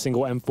 Not a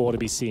single M4 to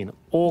be seen.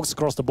 Orgs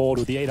across the board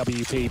with the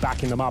AWP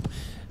backing them up,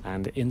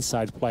 and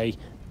inside play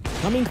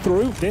coming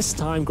through. This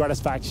time,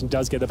 Gratisfaction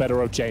does get the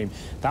better of Jame.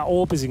 That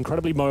orb is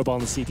incredibly mobile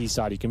on the CT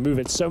side. You can move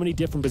it so many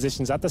different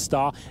positions at the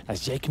start, as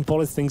Jacob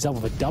follows things up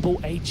with a double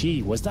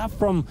HE. Was that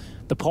from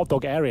the pop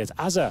dog areas?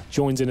 Azza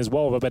joins in as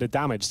well with a bit of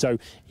damage, so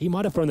he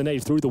might have thrown the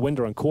nade through the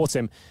window and caught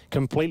him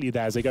completely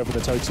there as they go for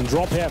the token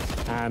drop here,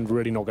 and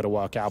really not going to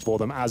work out for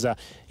them. Azza,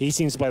 he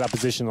seems to play that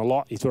position a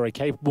lot. He's very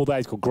capable there.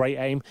 He's got great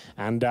aim,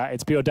 and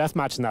it's pure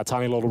deathmatch in that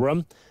tiny little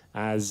room,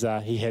 as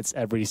he hits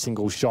every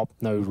single shot.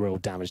 No real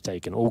damage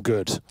taken. All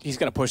good. He's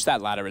going to push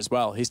that ladder as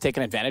well. He's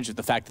taken advantage of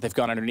the fact that they've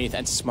gone underneath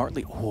and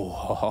smartly...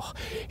 Oh,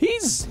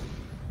 is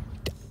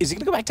he going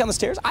to go back down the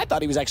stairs? I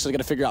thought he was actually going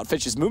to figure out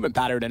Fitch's movement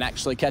pattern and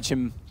actually catch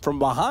him from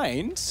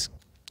behind.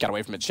 Got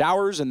away from it,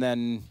 showers, and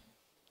then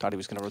thought he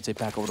was going to rotate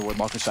back over to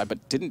Woodwalker's side,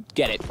 but didn't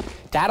get it.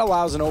 That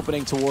allows an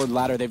opening toward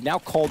ladder. They've now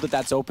called that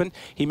that's open.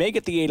 He may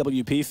get the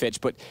AWP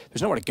Fitch, but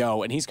there's nowhere to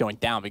go, and he's going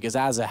down because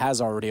Azza has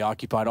already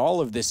occupied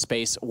all of this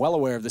space, well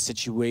aware of the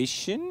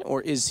situation,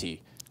 or is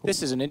he?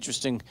 This is an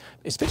interesting...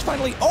 Is Fitch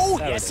finally... Oh,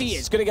 yes, he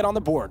is. Going to get on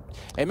the board.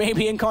 It may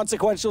be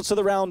inconsequential to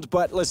the round,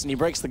 but listen, he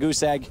breaks the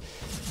goose egg.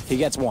 He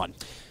gets 1.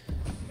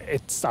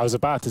 I was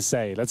about to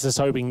say, let's just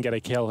hope he can get a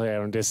kill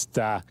here and just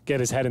get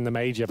his head in the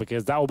major,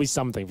 because that will be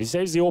something. If he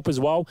saves the AWP as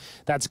well,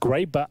 that's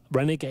great, but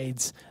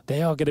Renegades,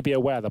 they are going to be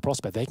aware of the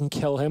prospect. They can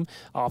kill him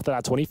after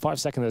that 25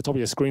 seconds at the top of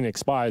your screen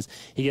expires.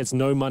 He gets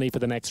no money for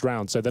the next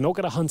round, so they're not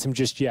going to hunt him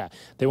just yet.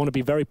 They want to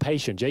be very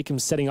patient.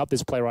 Jacob's setting up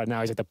this play right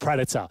now. He's like the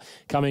predator,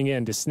 coming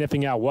in, just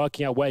sniffing out,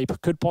 working out where he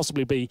could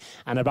possibly be,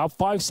 and about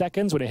 5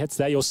 seconds, when it hits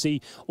there, you'll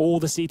see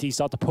all the CT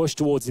start to push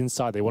towards the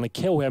inside. They want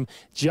to kill him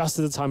just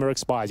as the timer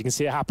expires. You can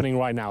see it happening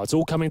right now. It's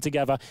all coming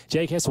together.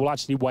 JKS will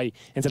actually wait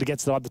until it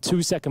gets to the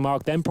 2-second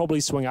mark, then probably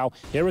swing out.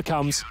 Here it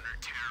comes.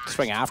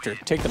 Swing after.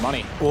 Take the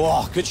money.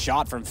 Oh, good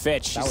shot from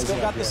Fitch. He's still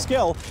got the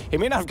skill. He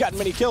may not have gotten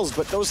many kills,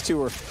 but those 2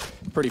 were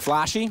pretty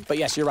flashy. But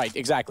yes, you're right.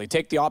 Exactly.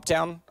 Take the op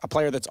down. A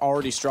player that's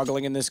already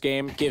struggling in this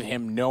game. Give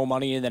him no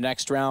money in the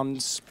next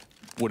rounds.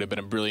 Would have been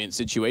a brilliant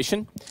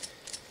situation.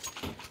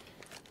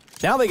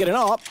 Now they get an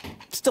op.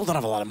 Still don't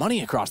have a lot of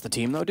money across the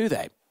team, though, do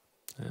they?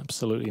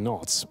 Absolutely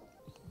not.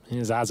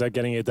 Here's Azza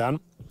getting it done.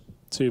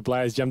 2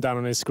 players jump down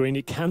on his screen.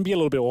 It can be a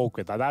little bit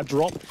awkward. Like that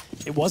drop,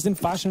 it was in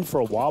fashion for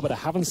a while, but I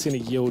haven't seen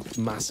it yield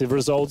massive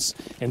results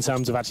in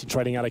terms of actually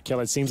trading out a kill.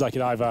 It seems like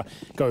it either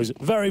goes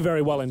very,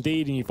 very well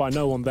indeed, and you find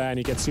no one there, and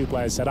you get 2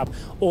 players set up,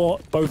 or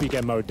both of you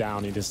get mowed down,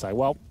 and you just say,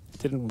 well, it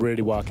didn't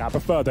really work out. I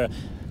prefer the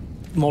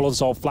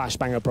Molotov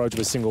flashbang approach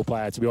with a single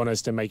player, to be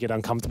honest, and make it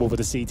uncomfortable for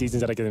the CTs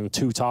instead of getting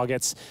 2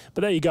 targets.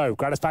 But there you go.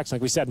 Gratisfaction,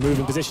 like we said,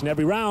 moving position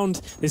every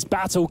round. This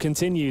battle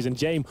continues, and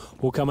Jame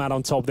will come out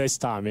on top this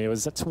time. It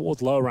was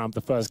towards lower ramp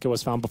the first kill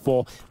was found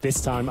before.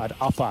 This time at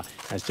upper,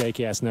 as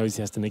JKS knows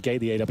he has to negate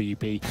the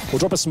AWP. We'll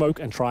drop a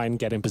smoke and try and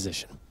get in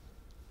position.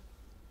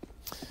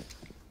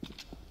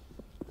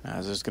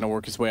 Azza's going to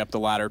work his way up the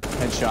ladder.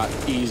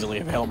 Headshot easily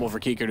available for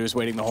Kikert, who's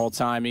waiting the whole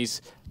time.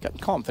 He's got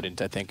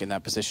confident, I think, in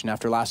that position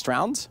after last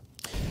round.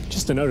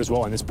 Just to note as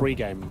well, in this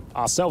pre-game,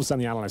 ourselves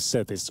and the analysts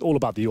said it's all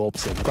about the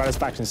orbs here.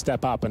 Gratisfaction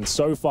step up, and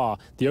so far,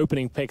 the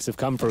opening picks have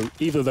come through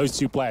either of those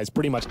 2 players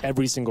pretty much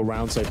every single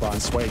round so far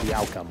and swayed the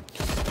outcome.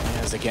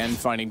 As again,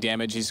 finding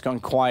damage. He's gone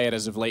quiet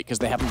as of late because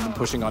they haven't been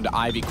pushing onto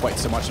Ivy quite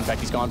so much. In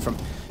fact, he's gone from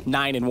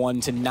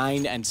 9-1 to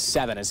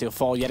 9-7 as he'll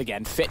fall yet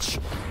again. Fitch,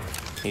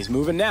 he's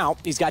moving now.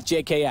 He's got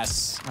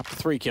JKS up to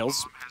 3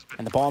 kills,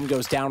 and the bomb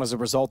goes down as a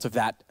result of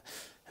that,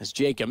 as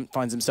Jacob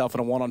finds himself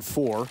in a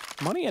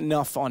 1-on-4. Money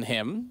enough on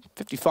him.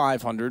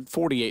 5,500,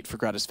 48 for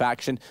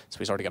Gratisfaction, so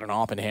he's already got an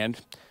op in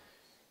hand.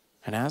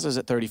 And Azza's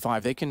at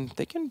 35. They can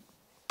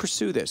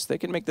pursue this. They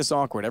can make this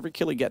awkward. Every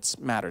kill he gets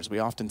matters. We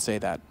often say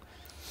that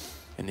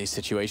in these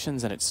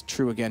situations, and it's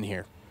true again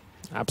here.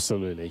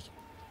 Absolutely.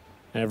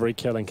 Every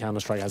kill in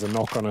Counter-Strike has a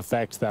knock-on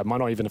effect that might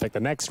not even affect the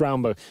next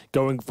round, but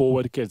going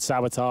forward could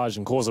sabotage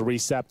and cause a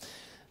reset.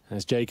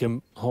 As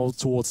Jacob holds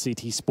towards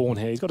CT spawn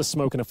here. He's got a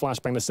smoke and a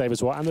flashbang to save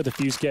as well, and the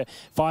defuse kit.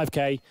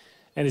 5K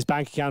in his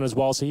bank account as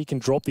well, so he can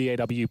drop the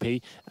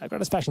AWP.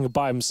 Gratisfaction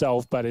by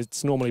himself, but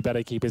it's normally better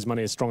to keep his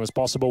money as strong as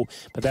possible.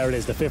 But there it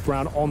is, the 5th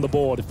round on the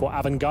board for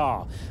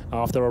Avangar.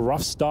 After a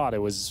rough start, it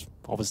was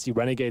obviously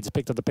Renegades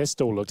picked up the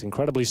pistol, looked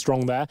incredibly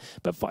strong there,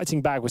 but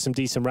fighting back with some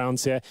decent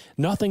rounds here.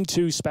 Nothing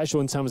too special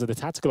in terms of the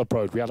tactical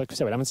approach. Like we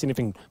said, we haven't seen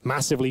anything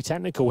massively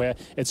technical here.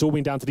 It's all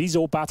been down to these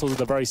all battles at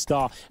the very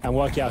start and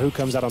working out who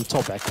comes out on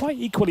top. They're quite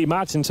equally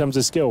matched in terms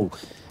of skill.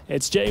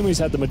 It's Jamie who's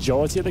had the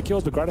majority of the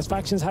kills, but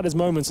Gratisfaction's had his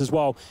moments as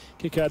well.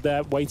 Kicker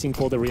there waiting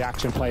for the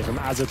reaction play from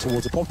Azza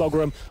towards the pop dog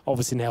room.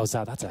 Obviously nails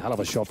that. That's a hell of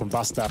a shot from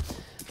Buster.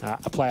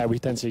 A player we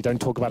potentially don't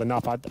talk about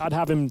enough. I'd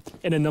have him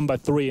in a number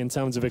 3 in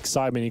terms of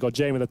excitement. You got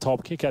Jamie at the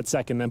top, Kicker at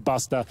second, then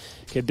Buster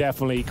could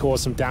definitely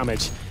cause some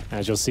damage.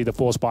 As you'll see the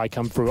force buy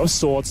come through of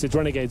sorts. It's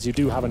Renegades who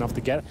do have enough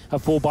to get a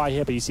full buy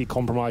here, but you see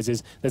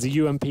compromises. There's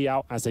a UMP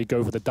out as they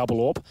go for the double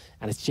AWP,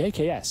 and it's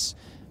JKS.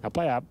 A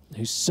player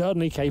who's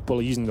certainly capable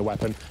of using the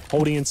weapon,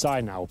 holding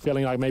inside now,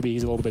 feeling like maybe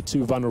he's a little bit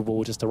too vulnerable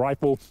with just a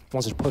rifle,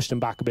 wants to push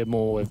him back a bit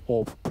more with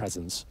AWP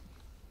presence.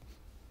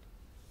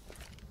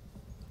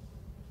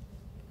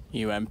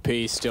 UMP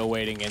still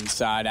waiting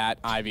inside at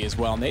Ivy as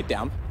well. Nade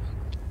down.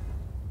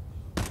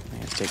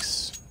 It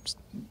takes,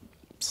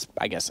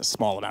 I guess, a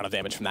small amount of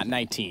damage from that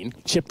 19.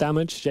 Chip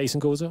damage, Jason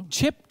calls it.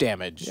 Chip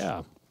damage?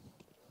 Yeah.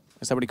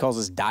 Is that what he calls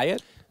his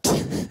diet?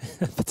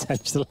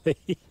 Potentially.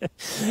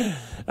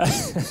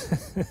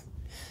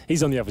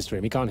 He's on the other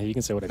stream. He can't hear. You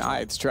can say what it is. Nah,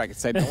 it's true. I can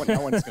say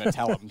no one's going to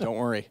tell him. Don't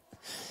worry.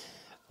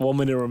 1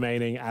 minute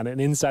remaining and an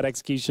inside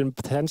execution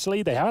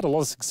potentially. They had a lot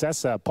of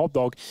success at Pop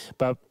Dog,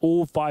 but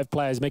all 5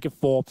 players make it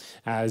 4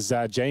 as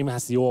James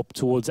has the AWP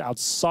towards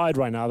outside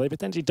right now. They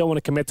potentially don't want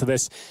to commit to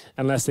this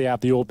unless they have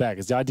the AWP there,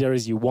 because the idea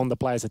is you want the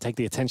players to take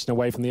the attention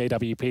away from the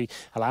AWP,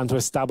 allow him to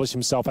establish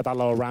himself at that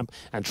lower ramp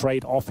and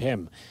trade off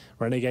him.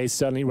 Renegades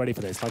certainly ready for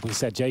this. Like we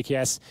said,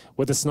 JKS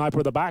with the sniper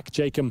at the back,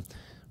 Jacob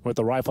with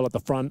the rifle at the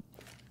front.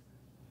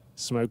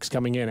 Smoke's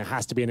coming in. It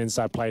has to be an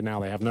inside play now.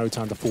 They have no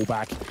time to fall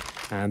back,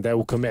 and they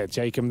will commit.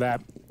 Jacob there,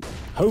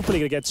 hopefully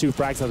going to get 2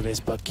 frags out of this,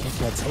 but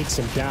Kicker takes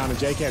him down, and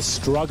JK is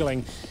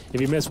struggling.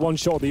 If you miss 1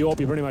 shot of the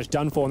AWP, you're pretty much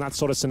done for in that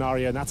sort of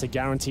scenario, and that's a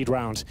guaranteed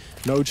round.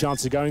 No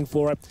chance of going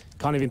for it.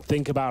 Can't even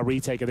think about a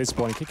retake at this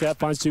point. Kicker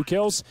finds 2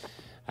 kills,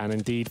 and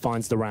indeed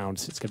finds the round.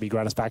 It's going to be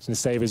Gratisfaction to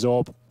save his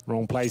AWP.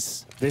 Wrong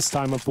place this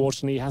time,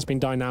 unfortunately. It has been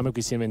dynamic.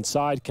 We see him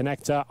inside,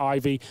 connector,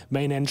 Ivy,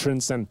 main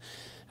entrance, and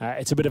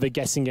it's a bit of a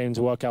guessing game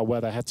to work out where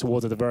they head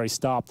towards at the very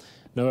start.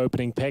 No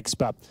opening picks,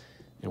 but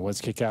it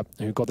was Kicker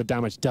who got the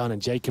damage done,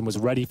 and Jacob was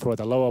ready for it.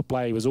 The lower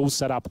play was all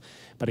set up,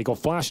 but he got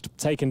flashed,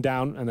 taken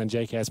down, and then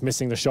JKS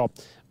missing the shot,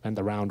 and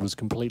the round was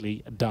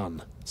completely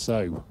done.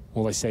 So,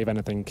 will they save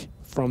anything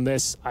from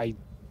this? I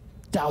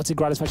doubted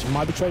Gratisfaction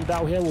might be traded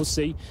out here. We'll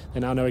see. They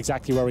now know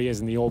exactly where he is,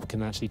 and the AWP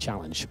can actually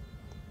challenge.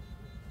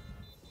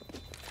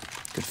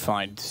 Good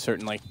find,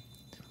 certainly.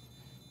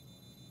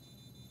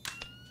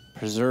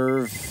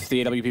 Preserve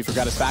the AWP for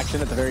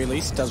Gratisfaction at the very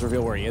least. Does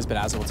reveal where he is, but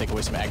Azza will take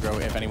away some aggro.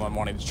 If anyone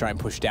wanted to try and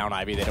push down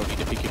Ivy, they don't need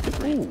to peek it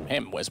through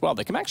him as well.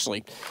 They can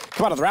actually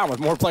come out of the round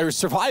with more players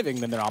surviving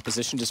than their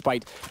opposition,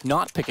 despite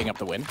not picking up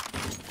the win.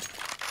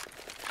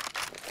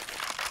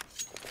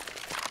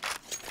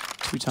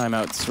 2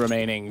 timeouts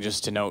remaining,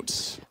 just to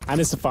note.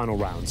 And it's the final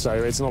round, so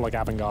it's not like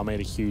Avangar made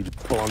a huge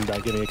blunder,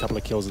 getting a couple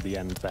of kills at the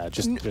end there,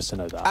 just to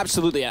know that.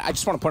 Absolutely. I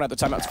just want to point out the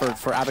timeouts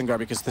for Avangar,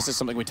 because this is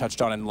something we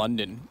touched on in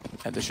London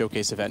at the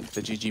showcase event,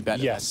 the GG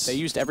Bet. Yes. They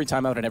used every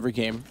timeout in every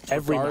game,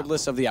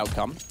 regardless of the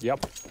outcome.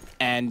 Yep.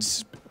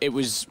 And it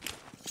was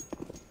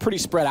pretty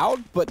spread out,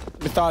 but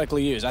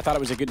methodically used. I thought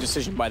it was a good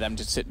decision by them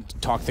to sit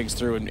and talk things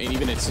through, and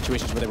even in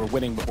situations where they were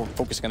winning but were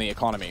focusing on the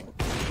economy.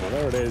 Well,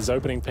 there it is,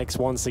 opening picks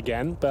once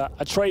again, but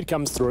a trade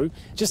comes through.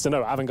 Just to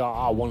know, Avangar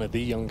are one of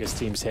the youngest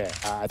teams here.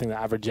 I think the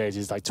average age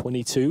is like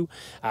 22.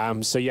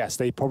 So yes,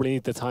 they probably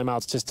need the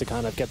timeouts just to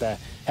kind of get their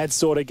heads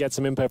sorted, get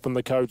some input from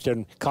the coach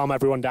and calm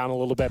everyone down a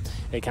little bit.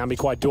 It can be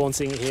quite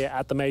daunting here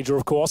at the major,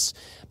 of course.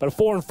 But a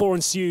 4-4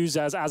 ensues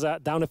as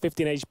Azza down to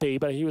 15 HP,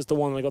 but he was the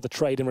one that got the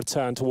trade in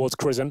return towards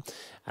Crizzen.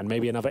 And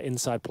maybe another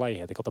inside play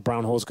here. They got the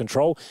Brown Horse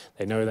control.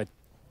 They know that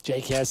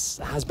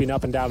JKS has been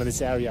up and down in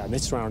this area, and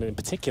this round in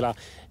particular,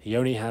 he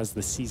only has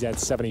the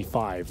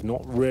CZ75.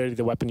 Not really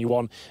the weapon you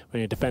want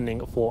when you're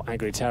defending for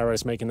angry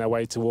terrorists making their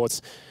way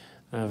towards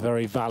a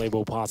very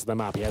valuable part of the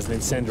map. He has an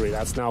incendiary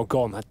that's now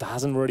gone. That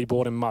hasn't really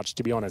bought him much,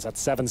 to be honest.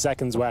 That's 7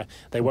 seconds where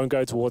they won't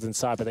go towards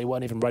inside, but they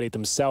weren't even ready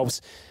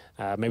themselves.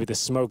 Maybe the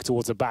smoke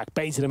towards the back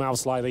baited him out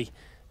slightly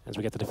as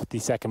we get to the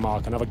 50-second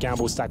mark. Another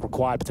gamble stack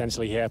required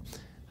potentially here,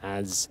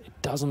 as it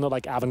doesn't look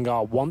like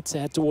Avangar want to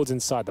head towards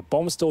inside. The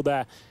bomb's still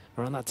there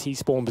around that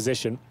T-spawn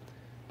position.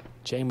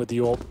 Jane with the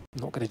AWP,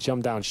 not going to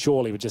jump down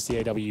surely with just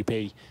the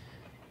AWP.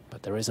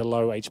 But there is a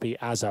low HP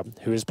Azza,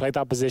 who has played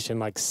that position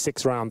like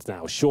 6 rounds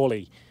now.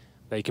 Surely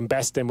they can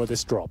best him with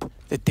this drop.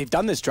 They've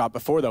done this drop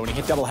before, though. When he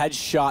hit double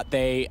headshot,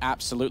 they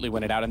absolutely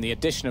win it out. And the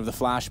addition of the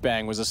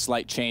flashbang was a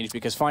slight change,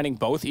 because finding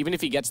both, even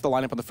if he gets the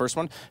lineup on the first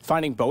one,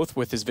 finding both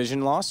with his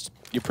vision lost,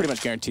 you're pretty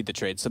much guaranteed the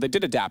trade. So they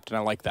did adapt, and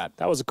I like that.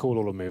 That was a cool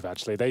little move,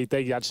 actually.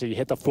 They actually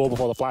hit the floor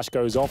before the flash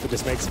goes off. It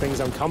just makes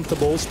things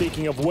uncomfortable.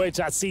 Speaking of which,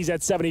 that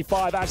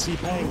CZ75 actually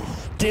paying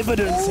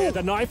dividends here.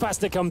 The knife has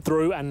to come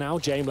through, and now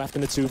James left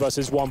in the 2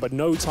 versus 1, but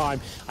no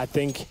time. I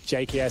think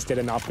JKS did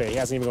enough here. He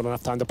hasn't even got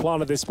enough time to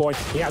plant at this point.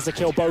 He has to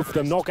kill both of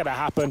them. Not going to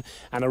happen,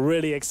 and a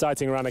really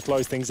exciting round to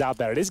close things out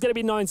there. It is going to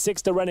be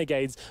 9-6 to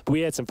Renegades, but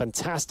we had some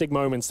fantastic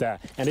moments there,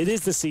 and it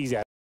is the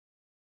CZ.